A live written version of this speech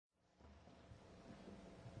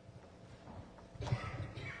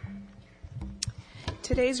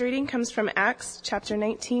Today's reading comes from Acts chapter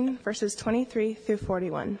 19, verses 23 through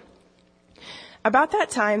 41. About that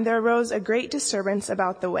time there arose a great disturbance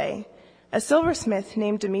about the way. A silversmith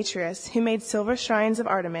named Demetrius, who made silver shrines of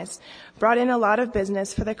Artemis, brought in a lot of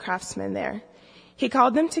business for the craftsmen there. He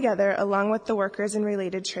called them together along with the workers in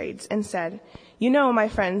related trades and said, "You know, my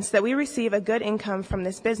friends, that we receive a good income from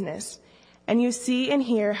this business. And you see and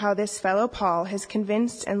hear how this fellow Paul has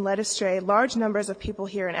convinced and led astray large numbers of people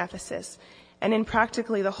here in Ephesus, and in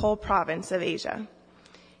practically the whole province of Asia.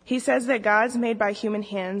 He says that gods made by human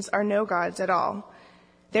hands are no gods at all.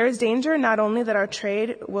 There is danger not only that our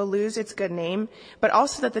trade will lose its good name, but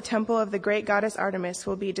also that the temple of the great goddess Artemis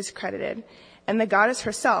will be discredited, and the goddess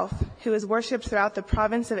herself, who is worshipped throughout the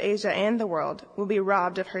province of Asia and the world, will be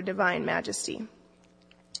robbed of her divine majesty."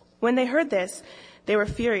 When they heard this, they were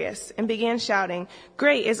furious and began shouting,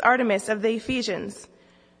 "Great is Artemis of the Ephesians!"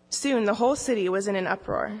 Soon the whole city was in an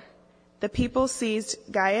uproar. The people seized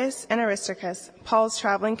Gaius and Aristarchus, Paul's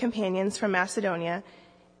traveling companions from Macedonia,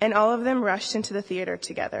 and all of them rushed into the theater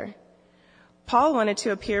together. Paul wanted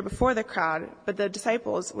to appear before the crowd, but the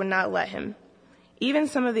disciples would not let him. Even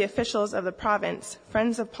some of the officials of the province,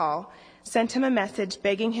 friends of Paul, sent him a message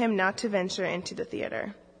begging him not to venture into the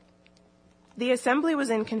theater. The assembly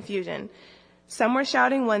was in confusion. Some were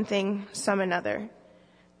shouting one thing, some another.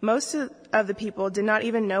 Most of the people did not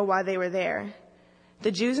even know why they were there. The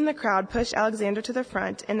Jews in the crowd pushed Alexander to the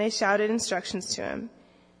front, and they shouted instructions to him.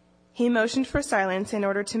 He motioned for silence in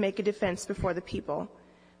order to make a defense before the people.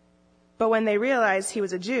 But when they realized he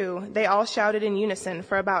was a Jew, they all shouted in unison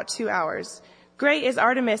for about 2 hours, "Great is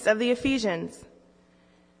Artemis of the Ephesians!"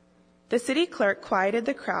 The city clerk quieted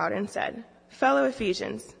the crowd and said, "Fellow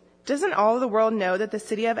Ephesians, doesn't all the world know that the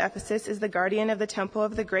city of Ephesus is the guardian of the temple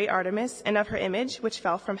of the great Artemis and of her image, which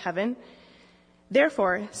fell from heaven?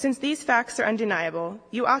 Therefore, since these facts are undeniable,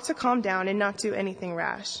 you ought to calm down and not do anything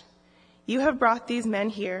rash. You have brought these men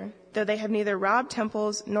here, though they have neither robbed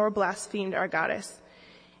temples nor blasphemed our goddess.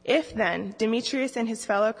 If, then, Demetrius and his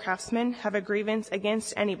fellow craftsmen have a grievance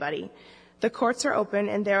against anybody, the courts are open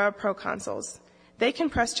and there are proconsuls. They can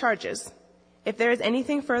press charges. If there is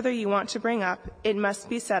anything further you want to bring up, it must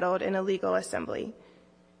be settled in a legal assembly.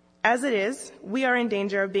 As it is, we are in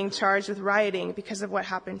danger of being charged with rioting because of what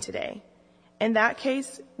happened today. In that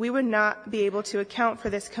case, we would not be able to account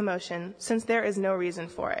for this commotion, since there is no reason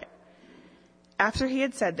for it." After he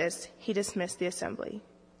had said this, he dismissed the assembly.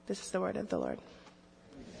 This is the word of the Lord.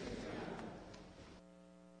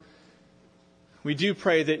 We do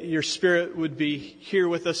pray that your Spirit would be here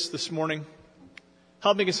with us this morning,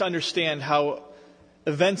 helping us understand how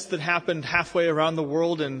events that happened halfway around the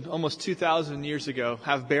world and almost 2,000 years ago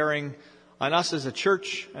have bearing on us as a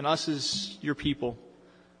church and us as your people.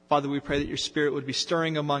 Father, we pray that your Spirit would be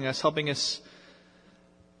stirring among us, helping us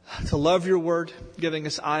to love your word, giving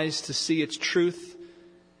us eyes to see its truth,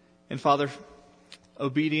 and Father,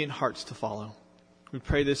 obedient hearts to follow. We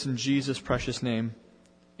pray this in Jesus' precious name.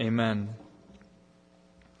 Amen.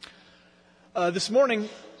 This morning,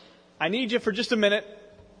 I need you for just a minute,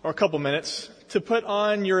 or a couple minutes, to put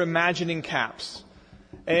on your imagining caps.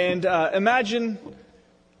 And imagine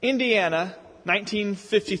Indiana,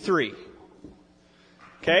 1953.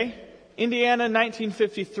 Okay? Indiana,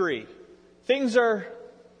 1953. Things are,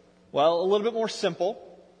 well, a little bit more simple,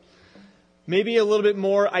 maybe a little bit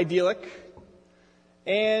more idyllic,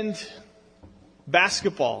 and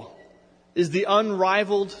basketball is the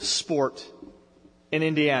unrivaled sport in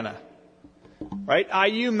Indiana. Right?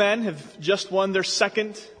 IU men have just won their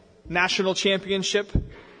second national championship.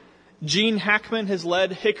 Gene Hackman has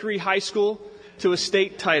led Hickory High School to a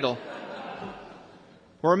state title.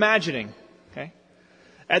 We're imagining. Okay?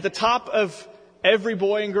 At the top of every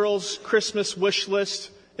boy and girl's Christmas wish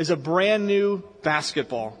list is a brand new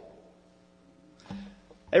basketball.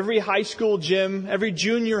 Every high school gym, every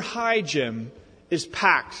junior high gym is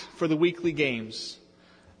packed for the weekly games.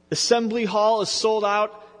 Assembly Hall is sold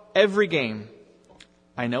out every game.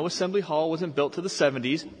 I know Assembly Hall wasn't built to the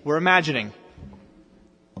 70s. We're imagining.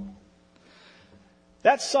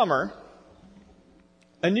 That summer,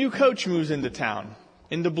 a new coach moves into town,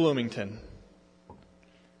 into Bloomington.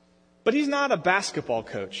 But he's not a basketball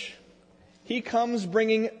coach. He comes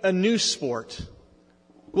bringing a new sport.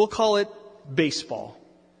 We'll call it baseball.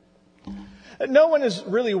 No one is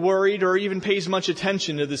really worried or even pays much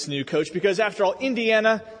attention to this new coach because, after all,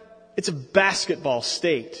 Indiana, it's a basketball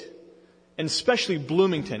state. And especially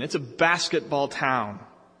Bloomington, it's a basketball town.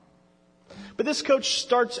 But this coach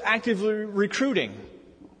starts actively recruiting.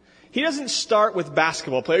 He doesn't start with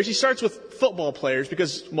basketball players. He starts with football players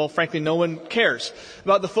because, well, frankly, no one cares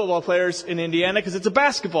about the football players in Indiana because it's a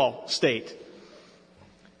basketball state.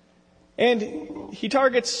 And he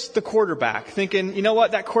targets the quarterback, thinking, you know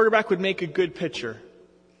what, that quarterback would make a good pitcher.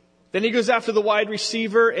 Then he goes after the wide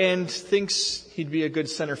receiver and thinks he'd be a good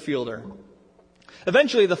center fielder.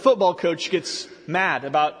 Eventually, the football coach gets mad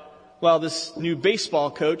about, this new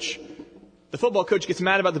baseball coach. The football coach gets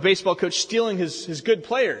mad about the baseball coach stealing his good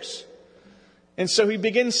players. And so he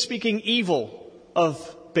begins speaking evil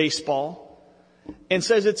of baseball and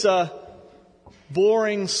says it's a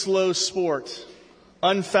boring, slow sport,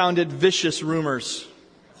 unfounded, vicious rumors.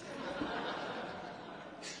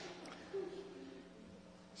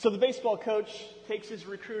 So the baseball coach takes his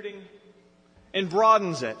recruiting and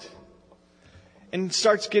broadens it and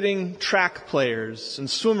starts getting track players and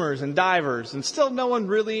swimmers and divers, and still no one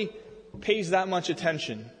really pays that much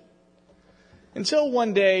attention. Until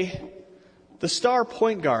one day, the star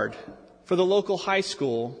point guard for the local high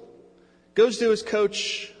school goes to his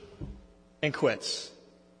coach and quits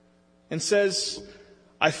and says,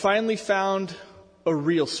 I finally found a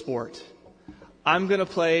real sport. I'm going to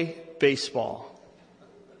play baseball.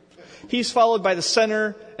 He's followed by the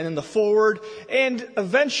center and then the forward, and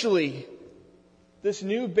eventually this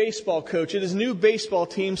new baseball coach and his new baseball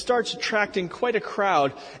team starts attracting quite a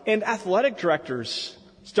crowd, and athletic directors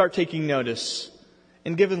start taking notice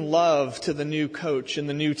and giving love to the new coach and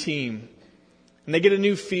the new team. And they get a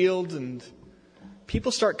new field, and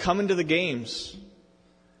people start coming to the games.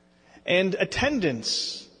 And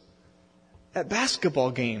attendance at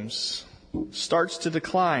basketball games starts to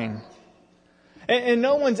decline. And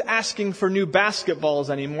no one's asking for new basketballs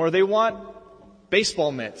anymore. They want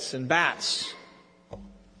baseball mitts and bats.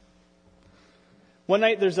 One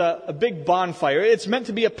night there's a big bonfire. It's meant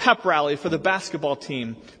to be a pep rally for the basketball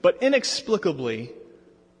team. But inexplicably,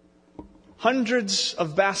 hundreds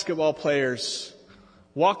of basketball players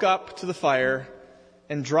walk up to the fire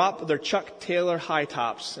and drop their Chuck Taylor high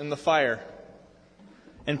tops in the fire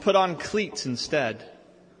and put on cleats instead.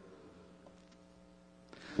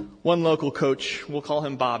 One local coach, we'll call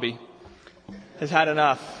him Bobby, has had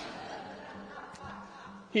enough.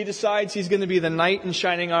 He decides he's going to be the knight in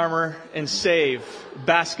shining armor and save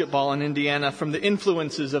basketball in Indiana from the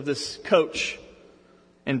influences of this coach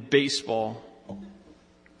and baseball.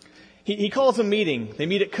 He calls a meeting. They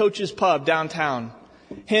meet at Coach's Pub downtown.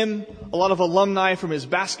 Him, a lot of alumni from his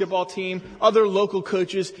basketball team, other local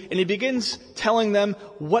coaches, and he begins telling them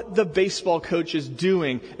what the baseball coach is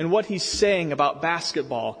doing and what he's saying about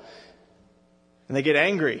basketball. And they get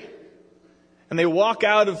angry. And they walk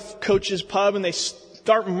out of Coach's Pub and they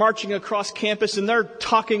start marching across campus, and they're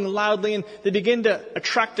talking loudly, and they begin to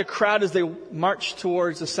attract a crowd as they march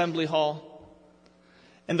towards Assembly Hall.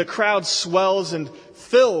 And the crowd swells and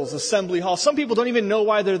fills Assembly Hall. Some people don't even know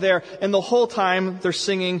why they're there. And the whole time they're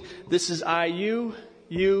singing, "This is I, you,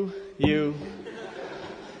 you, you."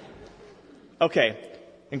 Okay,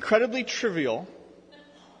 incredibly trivial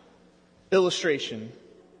illustration,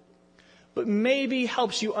 but maybe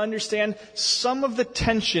helps you understand some of the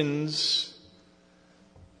tensions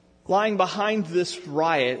lying behind this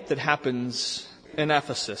riot that happens in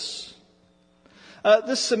Ephesus.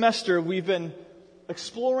 This semester we've been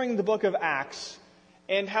exploring the book of Acts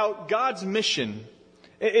and how God's mission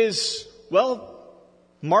is,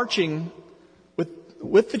 marching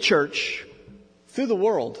with the church through the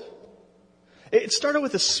world. It started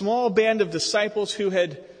with a small band of disciples who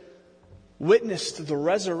had witnessed the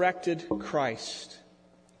resurrected Christ.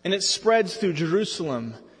 And it spreads through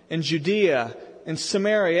Jerusalem and Judea and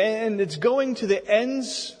Samaria, and it's going to the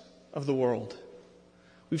ends of the world.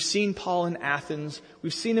 We've seen Paul in Athens.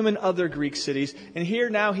 We've seen him in other Greek cities. And here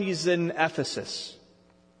now he's in Ephesus.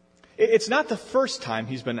 It's not the first time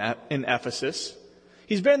he's been in Ephesus.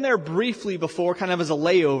 He's been there briefly before, kind of as a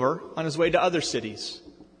layover on his way to other cities.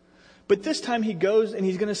 But this time he goes and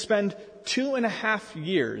he's going to spend 2.5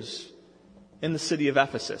 years in the city of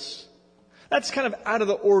Ephesus. That's kind of out of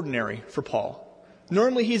the ordinary for Paul.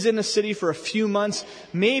 Normally he's in a city for a few months,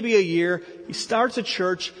 maybe a year. He starts a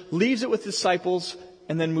church, leaves it with disciples,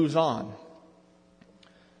 and then moves on.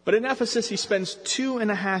 But in Ephesus, he spends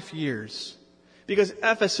 2.5 years because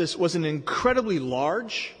Ephesus was an incredibly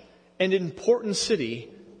large and important city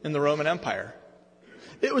in the Roman Empire.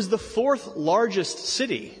 It was the 4th largest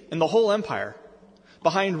city in the whole empire,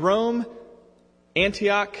 behind Rome,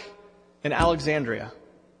 Antioch, and Alexandria.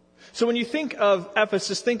 So when you think of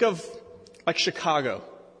Ephesus, think of like Chicago.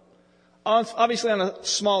 Obviously, on a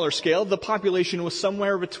smaller scale, the population was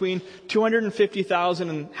somewhere between 250,000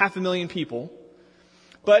 and 500,000 people.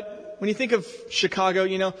 But when you think of Chicago,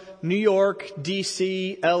 New York,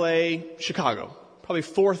 D.C., L.A., Chicago. Probably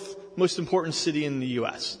 4th most important city in the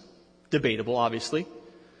U.S. Debatable, obviously.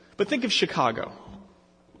 But think of Chicago.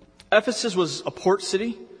 Ephesus was a port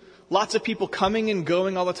city, Lots of people coming and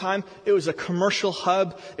going all the time. It was a commercial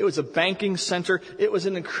hub. It was a banking center. It was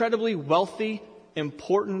an incredibly wealthy,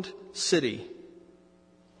 important city.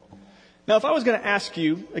 Now, if I was going to ask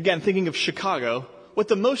you, again, thinking of Chicago, what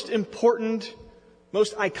the most important,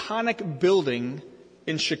 most iconic building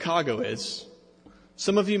in Chicago is,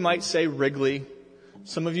 some of you might say Wrigley.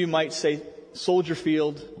 Some of you might say Soldier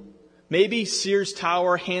Field. Maybe Sears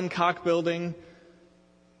Tower, Hancock Building.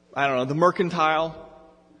 I don't know, the Mercantile.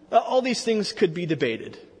 All these things could be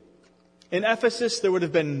debated. In Ephesus, there would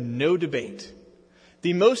have been no debate.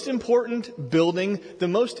 The most important building, the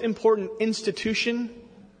most important institution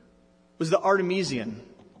was the Artemision,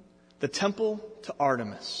 the temple to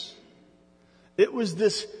Artemis. It was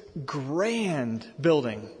this grand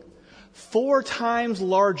building, 4 times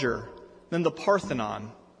larger than the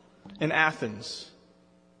Parthenon in Athens.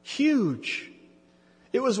 Huge.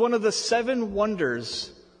 It was one of the 7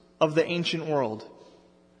 wonders of the ancient world.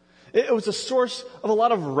 It was a source of a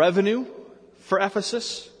lot of revenue for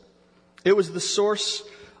Ephesus. It was the source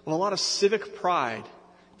of a lot of civic pride.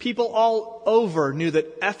 People all over knew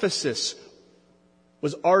that Ephesus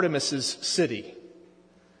was Artemis's city.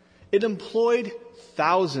 It employed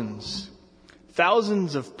thousands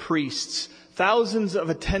of priests, thousands of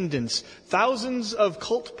attendants, thousands of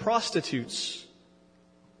cult prostitutes.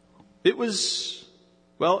 It was,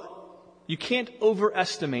 well, you can't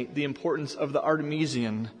overestimate the importance of the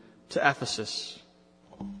Artemision to Ephesus.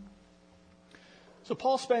 So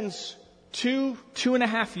Paul spends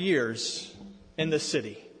 2.5 years in this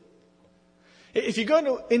city. If you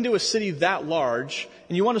go into a city that large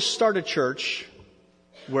and you want to start a church,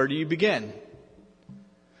 where do you begin?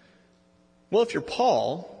 Well, if you're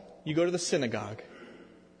Paul, you go to the synagogue.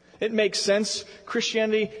 It makes sense.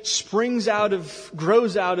 Christianity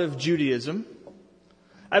grows out of Judaism,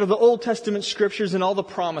 out of the Old Testament scriptures and all the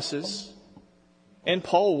promises. And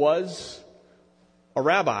Paul was a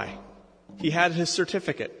rabbi. He had his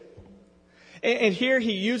certificate. And here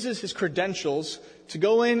he uses his credentials to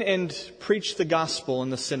go in and preach the gospel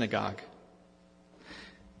in the synagogue.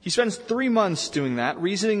 He spends 3 months doing that,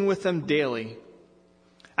 reasoning with them daily.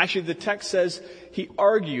 Actually, the text says he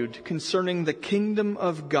argued concerning the kingdom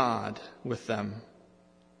of God with them.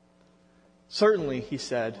 Certainly, he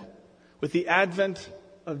said, with the advent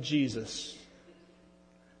of Jesus,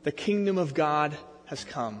 the kingdom of God has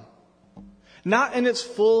come. Not in its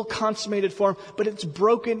full consummated form, but it's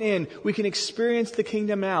broken in. We can experience the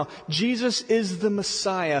kingdom now. Jesus is the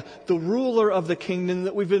Messiah, the ruler of the kingdom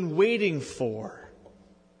that we've been waiting for.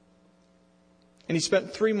 And he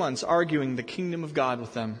spent 3 months arguing the kingdom of God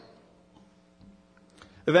with them.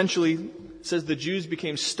 Eventually, it says the Jews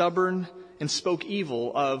became stubborn and spoke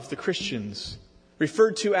evil of the Christians,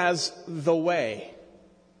 referred to as the way.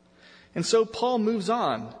 And so Paul moves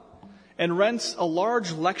on and rents a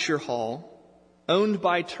large lecture hall owned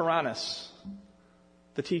by Tyrannus,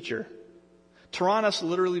 the teacher. Tyrannus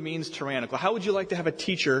literally means tyrannical. How would you like to have a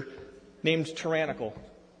teacher named tyrannical?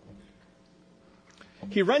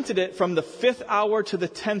 He rented it from the 5th hour to the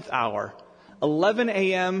 10th hour, 11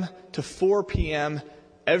 a.m. to 4 p.m.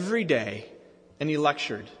 every day, and he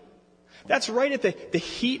lectured. That's right at the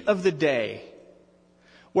heat of the day,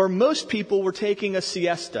 where most people were taking a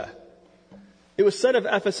siesta. It was said of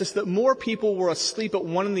Ephesus that more people were asleep at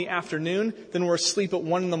 1 p.m. than were asleep at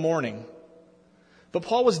 1 a.m. But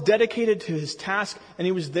Paul was dedicated to his task, and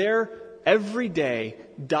he was there every day,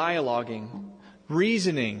 dialoguing,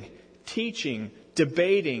 reasoning, teaching,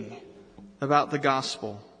 debating about the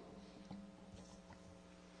gospel.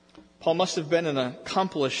 Paul must have been an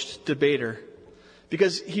accomplished debater,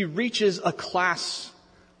 because he reaches a class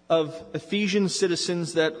of Ephesian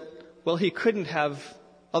citizens that, well, he couldn't have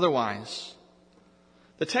otherwise.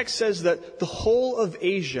 The text says that the whole of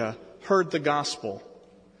Asia heard the gospel.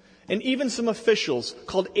 And even some officials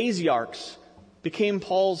called Asiarchs became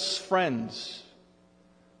Paul's friends.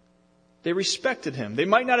 They respected him. They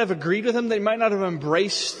might not have agreed with him. They might not have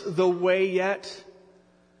embraced the way yet.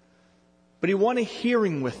 But he won a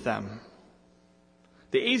hearing with them.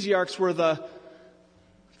 The Asiarchs were the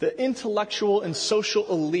intellectual and social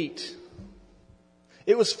elite.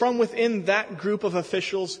 It was from within that group of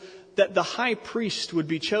officials that the high priest would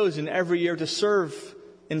be chosen every year to serve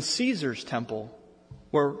in Caesar's temple,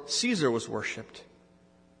 where Caesar was worshipped.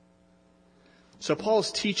 So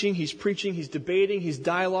Paul's teaching, he's preaching, he's debating, he's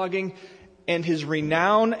dialoguing, and his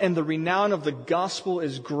renown and the renown of the gospel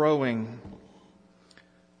is growing.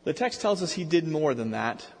 The text tells us he did more than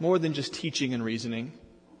that, more than just teaching and reasoning.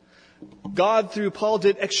 God, through Paul,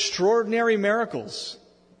 did extraordinary miracles.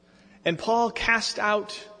 And Paul cast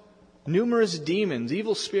out numerous demons,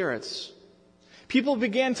 evil spirits. People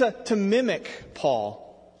began to mimic Paul.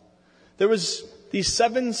 there was these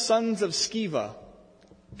 7 sons of Sceva.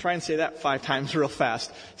 Try and say that 5 times real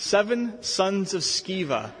fast. 7 sons of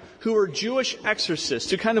Sceva, who were Jewish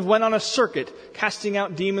exorcists who kind of went on a circuit casting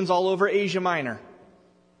out demons all over Asia Minor.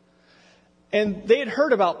 And they had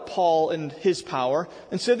heard about Paul and his power,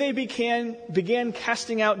 and so they began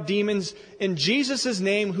casting out demons in Jesus'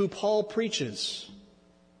 name who Paul preaches.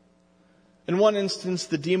 In one instance,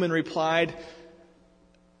 the demon replied,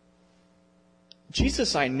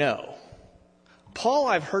 "Jesus I know. Paul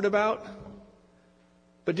I've heard about.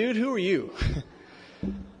 But dude, who are you?"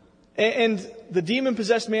 And the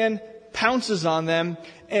demon-possessed man pounces on them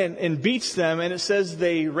and beats them, and it says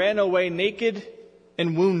they ran away naked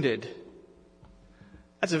and wounded.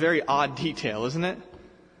 That's a very odd detail, isn't it?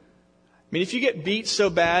 I mean, if you get beat so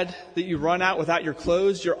bad that you run out without your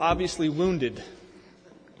clothes, you're obviously wounded.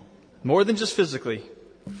 More than just physically.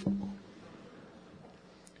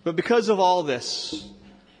 But because of all this,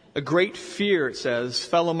 a great fear, it says,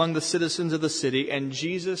 fell among the citizens of the city, and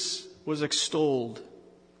Jesus was extolled.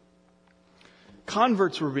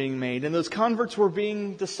 Converts were being made, and those converts were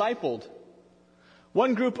being discipled.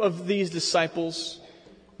 One group of these disciples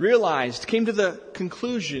came to the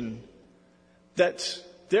conclusion that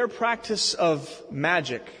their practice of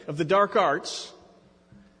magic, of the dark arts,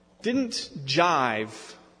 didn't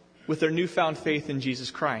jive with their newfound faith in Jesus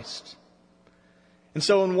Christ. And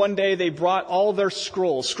so in one day they brought all their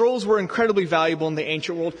scrolls. Scrolls were incredibly valuable in the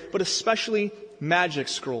ancient world, but especially magic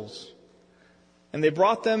scrolls. And they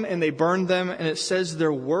brought them and they burned them, and it says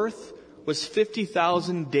their worth was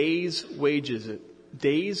 50,000 days' wages.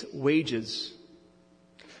 Days' wages.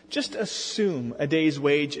 Just assume a day's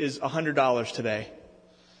wage is $100 today.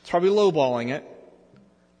 It's probably lowballing it.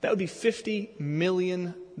 That would be $50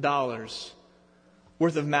 million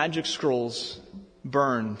worth of magic scrolls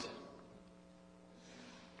burned.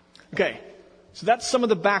 Okay, so that's some of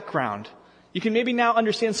the background. You can maybe now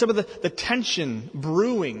understand some of the tension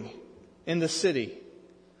brewing in the city.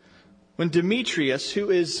 When Demetrius, who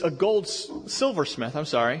is a silversmith,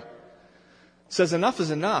 says enough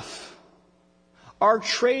is enough. Our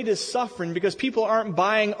trade is suffering because people aren't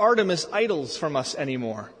buying Artemis idols from us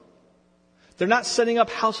anymore. They're not setting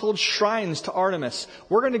up household shrines to Artemis.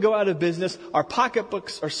 We're going to go out of business. Our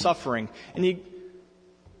pocketbooks are suffering. And he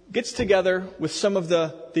gets together with some of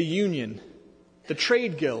the union, the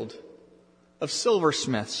trade guild of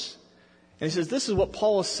silversmiths. And he says, this is what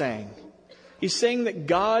Paul is saying. He's saying that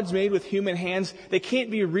gods made with human hands, they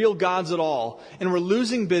can't be real gods at all. And we're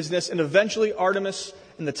losing business, and eventually Artemis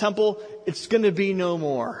in the temple, it's going to be no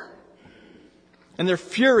more. And they're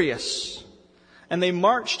furious. And they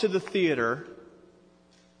march to the theater,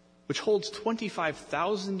 which holds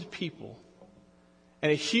 25,000 people.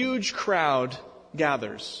 And a huge crowd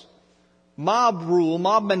gathers. Mob rule,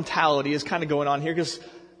 mob mentality is kind of going on here because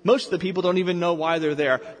most of the people don't even know why they're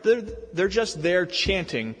there. They're just there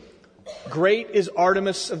chanting, "Great is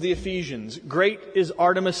Artemis of the Ephesians. Great is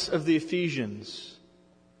Artemis of the Ephesians."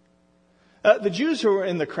 The Jews who were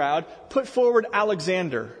in the crowd put forward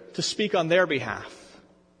Alexander to speak on their behalf.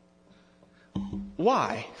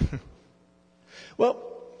 Why? Well,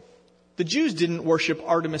 the Jews didn't worship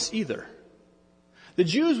Artemis either. The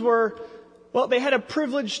Jews they had a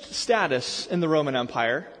privileged status in the Roman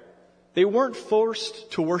Empire. They weren't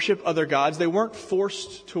forced to worship other gods. They weren't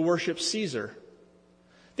forced to worship Caesar.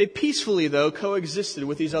 They peacefully, though, coexisted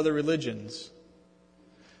with these other religions.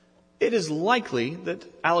 It is likely that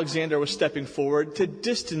Alexander was stepping forward to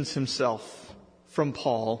distance himself from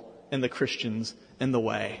Paul and the Christians in the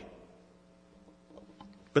way.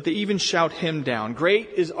 But they even shout him down. "Great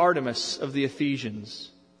is Artemis of the Ephesians."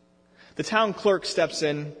 The town clerk steps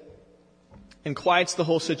in and quiets the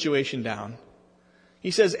whole situation down.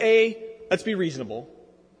 He says, let's be reasonable.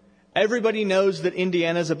 Everybody knows that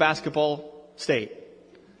Indiana is a basketball state.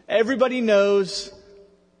 Everybody knows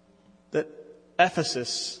that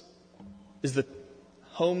Ephesus is the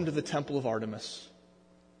home to the temple of Artemis.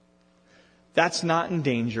 That's not in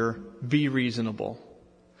danger. Be reasonable.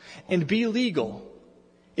 And be legal.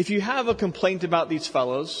 If you have a complaint about these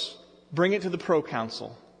fellows, bring it to the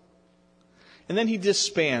proconsul. And then he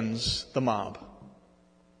disbands the mob.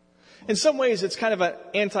 In some ways, it's kind of an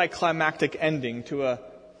anticlimactic ending to a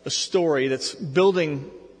story that's building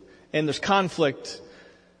and there's conflict.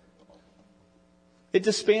 It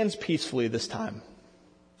disbands peacefully this time.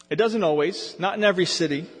 It doesn't always, not in every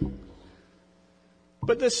city.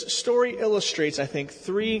 But this story illustrates, I think,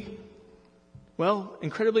 3,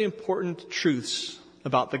 incredibly important truths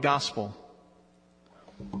about the gospel.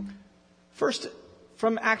 First,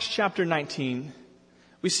 from Acts chapter 19,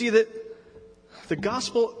 we see that the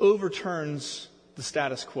gospel overturns the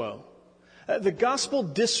status quo. The gospel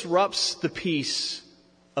disrupts the peace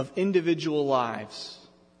of individual lives.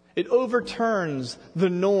 It overturns the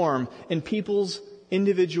norm in people's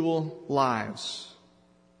individual lives.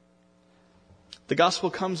 The gospel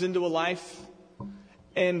comes into a life,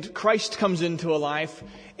 and Christ comes into a life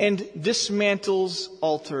and dismantles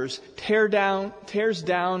altars, tears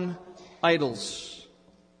down idols.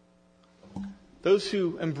 Those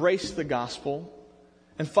who embraced the gospel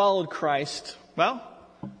and followed Christ, well,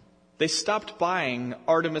 they stopped buying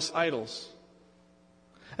Artemis idols.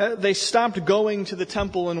 They stopped going to the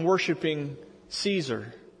temple and worshiping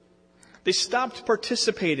Caesar. They stopped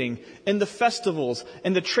participating in the festivals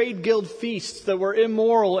and the trade guild feasts that were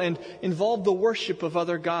immoral and involved the worship of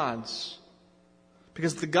other gods.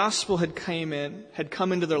 Because the gospel had come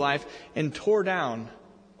into their life and tore down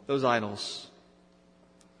those idols.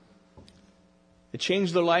 It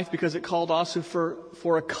changed their life because it called also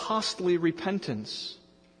for a costly repentance.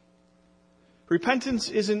 Repentance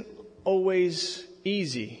isn't always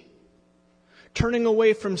easy. Turning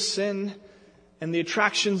away from sin and the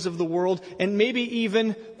attractions of the world, and maybe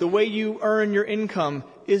even the way you earn your income,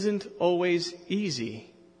 isn't always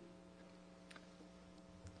easy.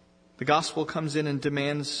 The gospel comes in and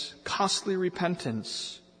demands costly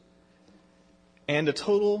repentance and a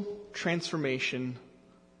total transformation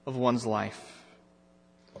of one's life.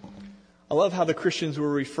 I love how the Christians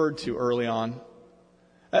were referred to early on.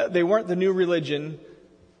 They weren't the new religion.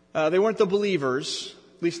 They weren't the believers,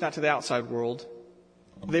 at least not to the outside world.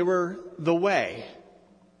 They were the way.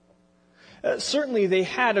 Certainly they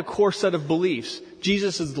had a core set of beliefs.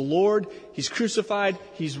 Jesus is the Lord. He's crucified.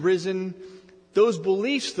 He's risen. Those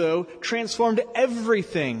beliefs, though, transformed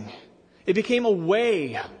everything. It became a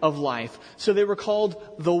way of life. So they were called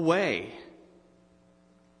the way.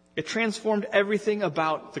 It transformed everything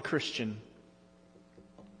about the Christian.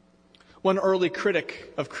 One early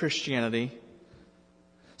critic of Christianity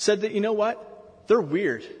said that, you know what? They're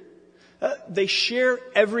weird. They share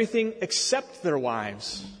everything except their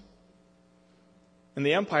wives. In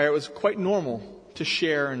the empire, it was quite normal to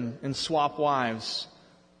share and swap wives.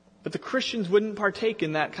 But the Christians wouldn't partake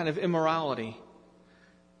in that kind of immorality.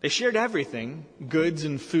 They shared everything, goods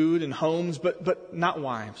and food and homes, but not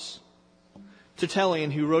wives.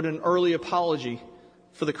 Tertullian, who wrote an early apology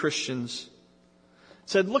for the Christians,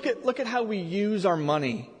 said, look at how we use our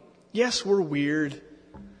money. Yes, we're weird,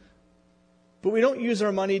 but we don't use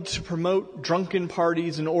our money to promote drunken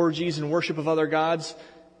parties and orgies and worship of other gods.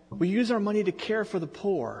 We use our money to care for the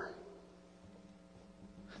poor.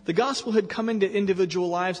 The gospel had come into individual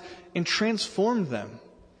lives and transformed them.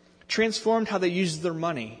 Transformed how they used their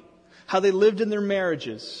money, how they lived in their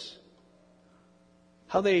marriages,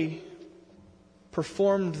 how they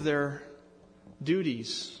performed their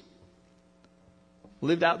duties,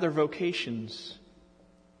 lived out their vocations.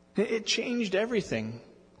 It changed everything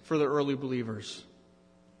for the early believers.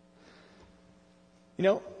 You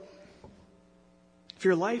know, if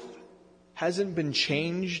your life hasn't been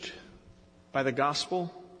changed by the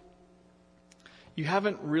gospel, you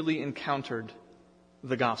haven't really encountered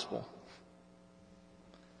the gospel.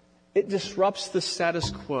 It disrupts the status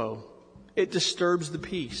quo. It disturbs the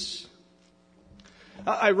peace.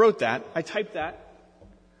 I wrote that. I typed that.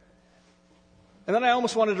 And then I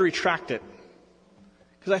almost wanted to retract it.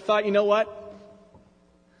 Because I thought, you know what?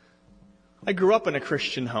 I grew up in a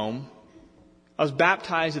Christian home. I was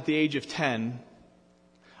baptized at the age of 10.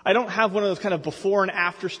 I don't have one of those kind of before and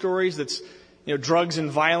after stories that's, you know, drugs and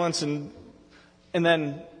violence and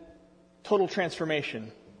then total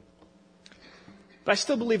transformation. But I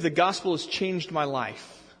still believe the gospel has changed my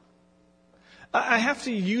life. I have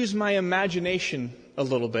to use my imagination a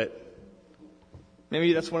little bit.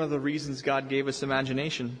 Maybe that's one of the reasons God gave us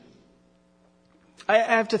imagination. I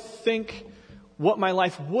have to think what my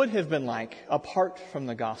life would have been like apart from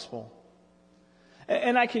the gospel.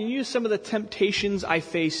 And I can use some of the temptations I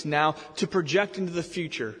face now to project into the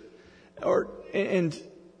future and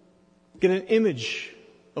get an image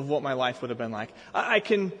of what my life would have been like. I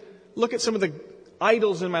can look at some of the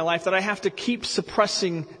idols in my life that I have to keep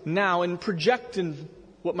suppressing now and project in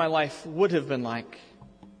what my life would have been like.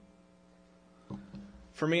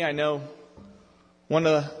 For me, I know one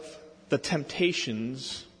of the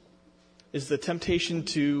temptations is the temptation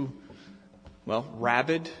to,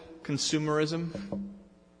 rabid consumerism.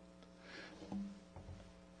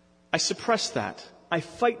 I suppress that. I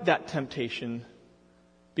fight that temptation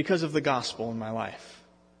because of the gospel in my life.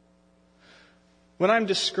 When I'm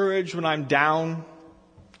discouraged, when I'm down,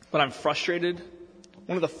 when I'm frustrated,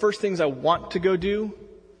 one of the first things I want to go do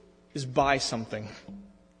is buy something.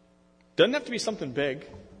 Doesn't have to be something big.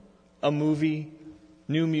 A movie,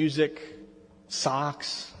 new music,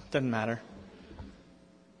 socks, doesn't matter.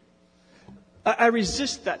 I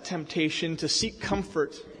resist that temptation to seek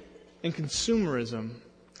comfort in consumerism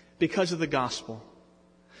because of the gospel.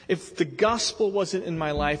 If the gospel wasn't in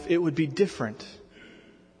my life, it would be different.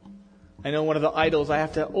 I know one of the idols I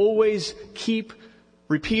have to always keep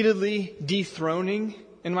repeatedly dethroning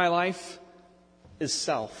in my life is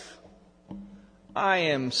self. I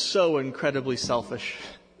am so incredibly selfish.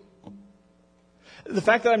 The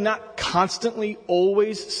fact that I'm not constantly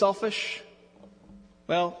always selfish,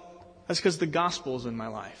 well, that's because the gospel is in my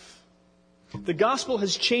life. The gospel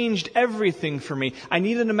has changed everything for me. I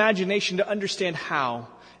need an imagination to understand how.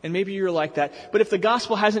 And maybe you're like that. But if the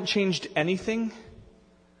gospel hasn't changed anything,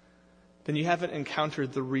 then you haven't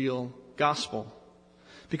encountered the real gospel.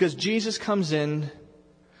 Because Jesus comes in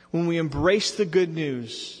when we embrace the good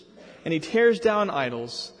news, and He tears down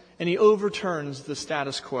idols, and He overturns the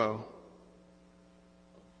status quo.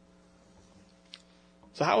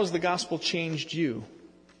 So how has the gospel changed you?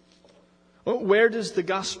 Well, where does the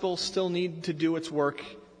gospel still need to do its work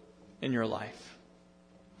in your life?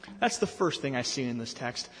 That's the first thing I see in this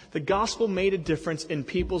text. The gospel made a difference in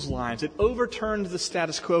people's lives. It overturned the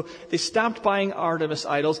status quo. They stopped buying Artemis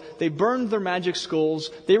idols. They burned their magic skulls.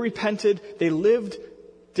 They repented. They lived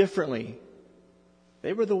differently.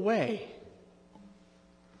 They were the way.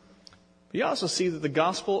 But you also see that the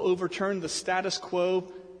gospel overturned the status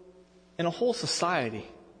quo in a whole society,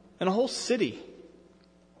 in a whole city.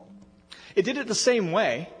 It did it the same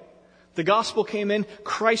way. The gospel came in,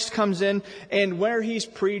 Christ comes in, and where He's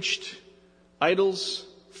preached, idols,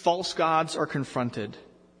 false gods are confronted.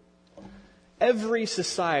 Every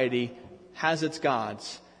society has its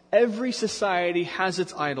gods. Every society has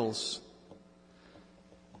its idols.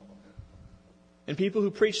 And people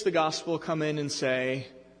who preach the gospel come in and say,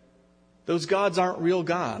 those gods aren't real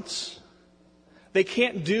gods. They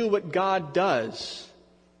can't do what God does.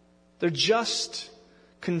 They're just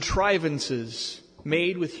contrivances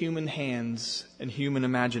made with human hands and human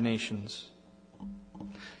imaginations.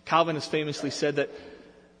 Calvin has famously said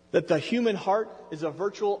that the human heart is a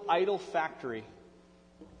virtual idol factory.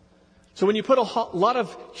 So when you put a lot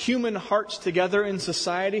of human hearts together in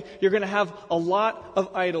society, you're going to have a lot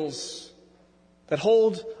of idols that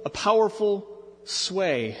hold a powerful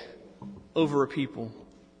sway over a people.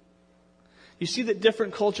 You see that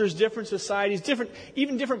different cultures, different societies,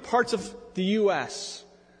 even different parts of the U.S.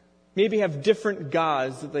 maybe have different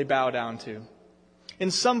gods that they bow down to.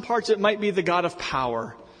 In some parts it might be the god of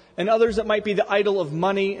power. In others it might be the idol of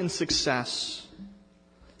money and success.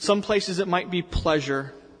 Some places it might be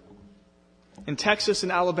pleasure. In Texas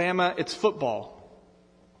and Alabama it's football.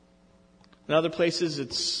 In other places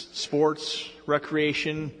it's sports,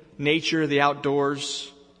 recreation, nature, the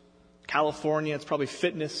outdoors. California, it's probably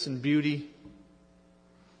fitness and beauty.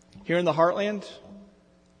 Here in the heartland,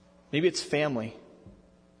 maybe it's family.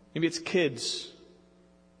 Maybe it's kids.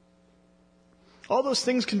 All those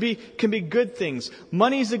things can be good things.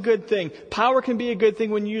 Money's a good thing. Power can be a good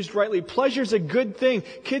thing when used rightly. Pleasure's a good thing.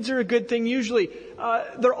 Kids are a good thing usually.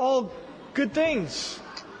 They're all good things.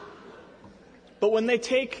 But when they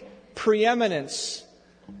take preeminence,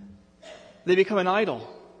 they become an idol.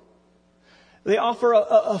 They offer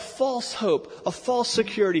a false hope, a false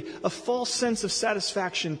security, a false sense of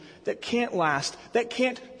satisfaction that can't last, that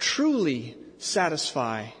can't truly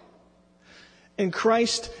satisfy. And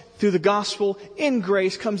Christ, through the gospel, in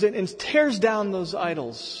grace, comes in and tears down those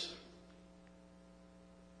idols.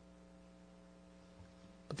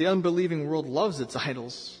 But the unbelieving world loves its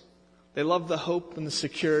idols. They love the hope and the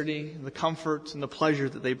security, and the comfort and the pleasure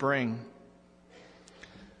that they bring.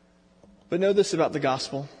 But know this about the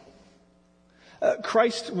gospel.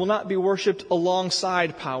 Christ will not be worshipped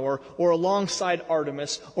alongside power or alongside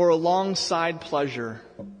Artemis or alongside pleasure.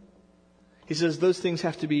 He says those things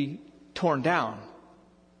have to be torn down.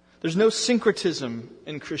 There's no syncretism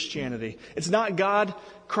in Christianity. It's not God,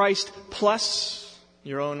 Christ, plus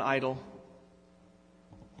your own idol.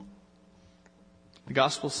 The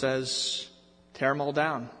gospel says, tear them all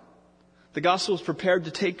down. The gospel is prepared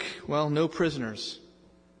to take, no prisoners.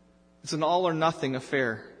 It's an all or nothing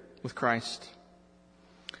affair with Christ.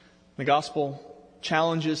 The gospel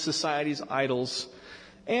challenges society's idols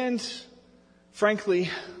and, frankly,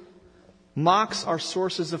 mocks our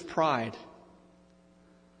sources of pride.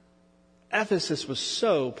 Ephesus was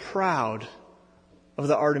so proud of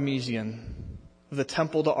the Artemision, of the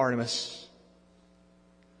temple to Artemis.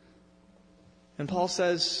 And Paul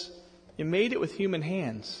says, you made it with human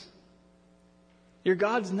hands. Your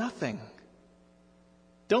God's nothing.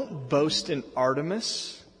 Don't boast in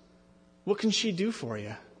Artemis. What can she do for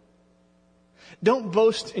you? Don't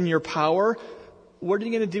boast in your power. What are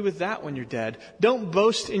you going to do with that when you're dead? Don't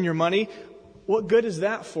boast in your money. What good is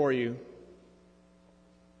that for you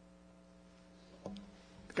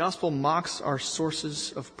The gospel mocks our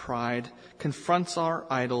sources of pride, confronts our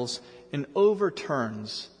idols, and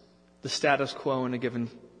overturns the status quo in a given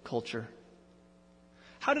culture.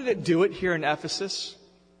 How did it do it here in Ephesus?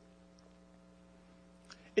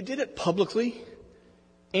 It did it publicly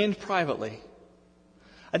and privately.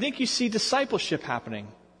 I think you see discipleship happening.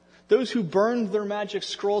 Those who burned their magic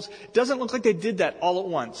scrolls, it doesn't look like they did that all at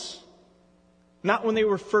once. Not when they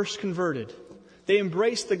were first converted. They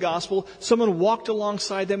embraced the gospel. Someone walked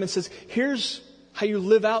alongside them and says, here's how you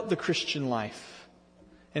live out the Christian life.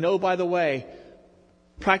 And oh, by the way,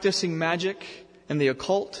 practicing magic and the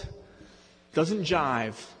occult doesn't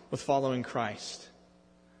jive with following Christ.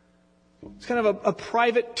 It's kind of a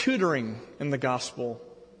private tutoring in the gospel.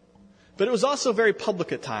 But it was also very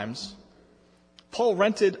public at times. Paul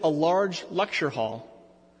rented a large lecture hall,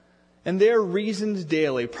 and there reasoned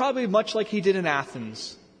daily, probably much like he did in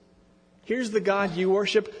Athens. Here's the God you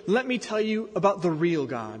worship. Let me tell you about the real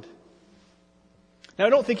God. Now, I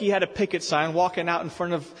don't think he had a picket sign walking out in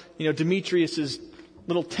front of, Demetrius's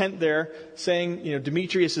little tent there saying,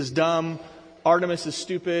 Demetrius is dumb, Artemis is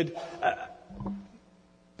stupid.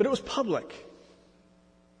 But it was public.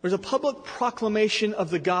 There was a public proclamation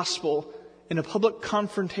of the gospel and a public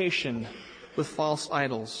confrontation with false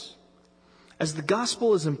idols. As the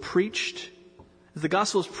gospel is preached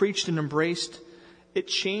and embraced, it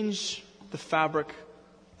changed the fabric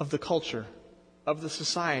of the culture, of the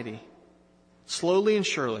society, slowly and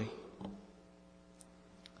surely.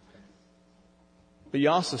 But you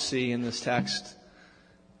also see in this text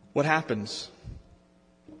what happens.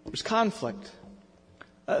 There's conflict.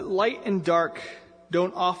 Light and dark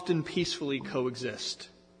don't often peacefully coexist.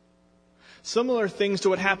 Similar things to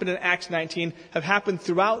what happened in Acts 19 have happened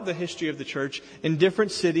throughout the history of the church in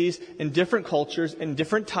different cities, in different cultures, in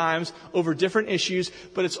different times, over different issues,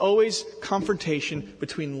 but it's always confrontation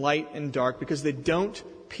between light and dark because they don't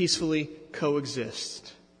peacefully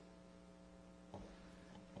coexist.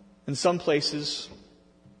 In some places,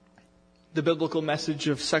 the biblical message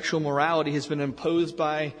of sexual morality has been imposed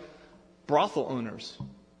by brothel owners.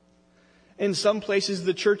 In some places,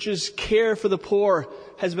 the church's care for the poor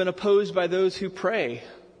has been opposed by those who prey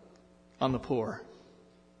on the poor.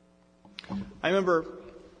 I remember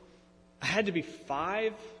I had to be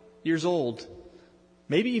 5 years old,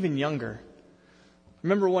 maybe even younger. I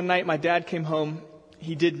remember one night my dad came home.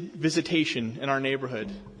 He did visitation in our neighborhood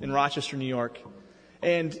in Rochester, New York.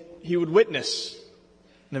 And he would witness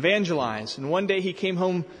and evangelize. And one day he came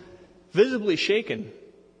home visibly shaken.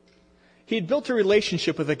 He had built a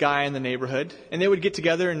relationship with a guy in the neighborhood, and they would get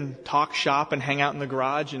together and talk shop and hang out in the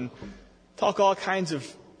garage and talk all kinds of,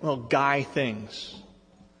 guy things.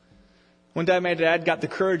 One day my dad got the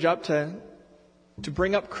courage up to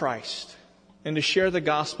bring up Christ and to share the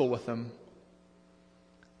gospel with him.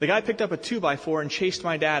 The guy picked up a 2x4 and chased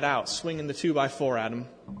my dad out, swinging the 2x4 at him.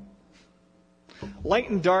 Light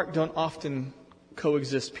and dark don't often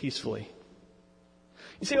coexist peacefully.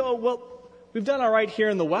 You say, we've done all right here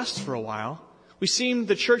in the West for a while.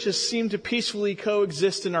 The church has seemed to peacefully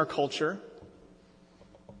coexist in our culture.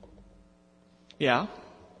 Yeah.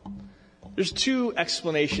 There's two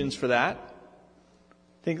explanations for that.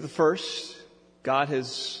 I think the first, God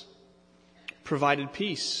has provided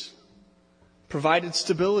peace, provided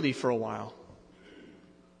stability for a while.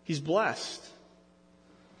 He's blessed.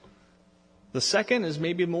 The second is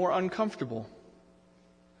maybe more uncomfortable.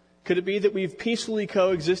 Could it be that we've peacefully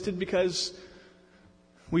coexisted because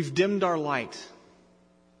we've dimmed our light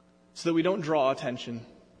so that we don't draw attention,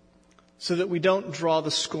 so that we don't draw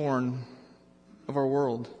the scorn of our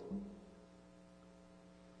world?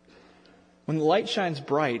 When the light shines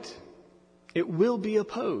bright, it will be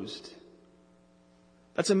opposed.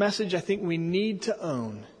 That's a message I think we need to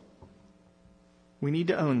own. We need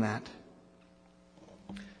to own that.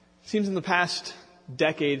 It seems in the past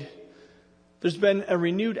decade, there's been a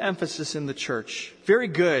renewed emphasis in the church, very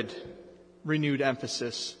good renewed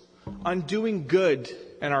emphasis, on doing good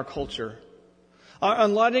in our culture,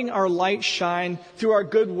 on letting our light shine through our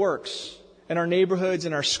good works in our neighborhoods,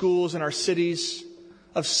 in our schools, in our cities,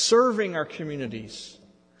 of serving our communities.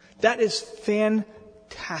 That is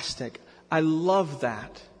fantastic. I love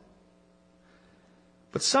that.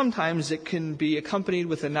 But sometimes it can be accompanied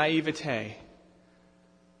with a naivete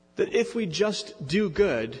that if we just do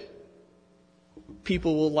good,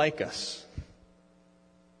 people will like us.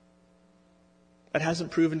 That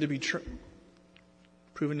hasn't proven to be true.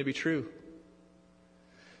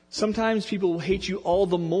 Sometimes people will hate you all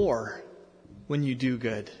the more when you do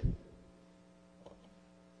good.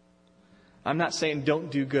 I'm not saying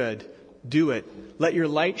don't do good. Do it. Let your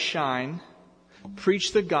light shine.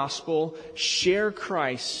 Preach the gospel. Share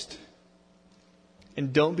Christ.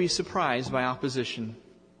 And don't be surprised by opposition.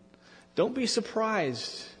 Don't be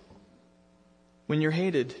surprised when you're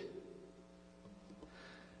hated.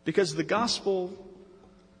 Because the gospel,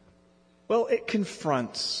 well, it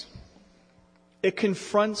confronts. It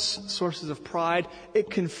confronts sources of pride. It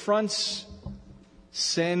confronts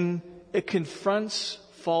sin. It confronts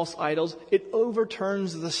false idols. It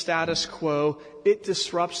overturns the status quo. It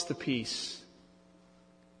disrupts the peace.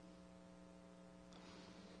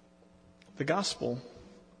 The gospel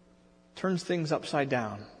turns things upside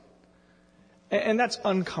down. And that's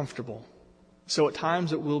uncomfortable. So at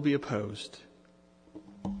times it will be opposed.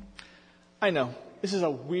 I know, this is a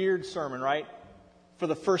weird sermon, right? For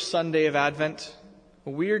the first Sunday of Advent. A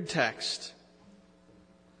weird text.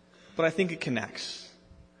 But I think it connects.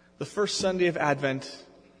 The first Sunday of Advent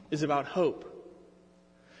is about hope.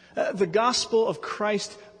 The gospel of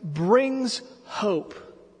Christ brings hope.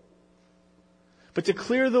 But to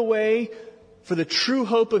clear the way for the true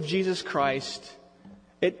hope of Jesus Christ,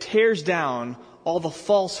 it tears down all the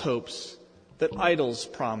false hopes that idols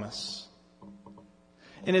promise.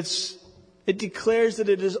 And it declares that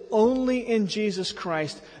it is only in Jesus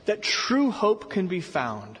Christ that true hope can be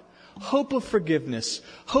found. Hope of forgiveness,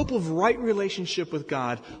 hope of right relationship with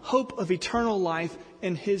God, hope of eternal life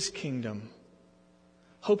in His kingdom,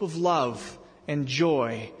 hope of love and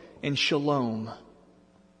joy and shalom,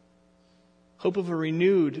 hope of a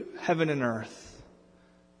renewed heaven and earth,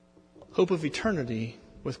 hope of eternity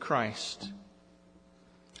with Christ.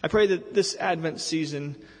 I pray that this Advent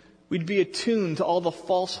season we'd be attuned to all the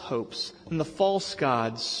false hopes and the false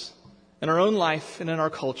gods in our own life and in our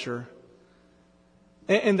culture,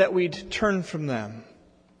 and that we'd turn from them,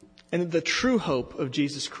 and that the true hope of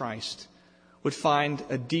Jesus Christ would find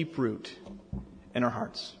a deep root in our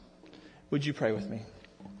hearts. Would you pray with me?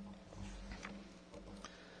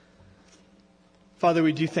 Father,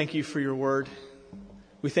 we do thank you for your word.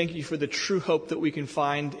 We thank you for the true hope that we can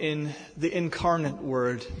find in the incarnate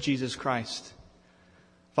Word, Jesus Christ.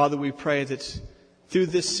 Father, we pray that through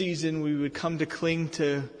this season we would come to cling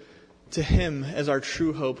to Him as our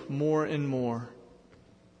true hope more and more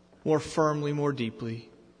firmly, more deeply.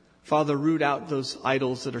 Father, root out those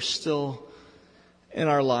idols that are still in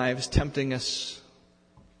our lives, tempting us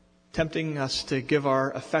to give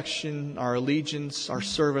our affection, our allegiance, our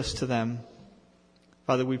service to them.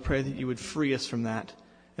 Father, we pray that you would free us from that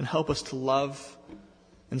and help us to love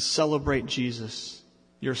and celebrate Jesus,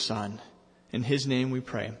 your Son. In His name we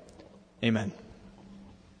pray. Amen.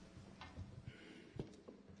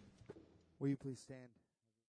 Will you please stand?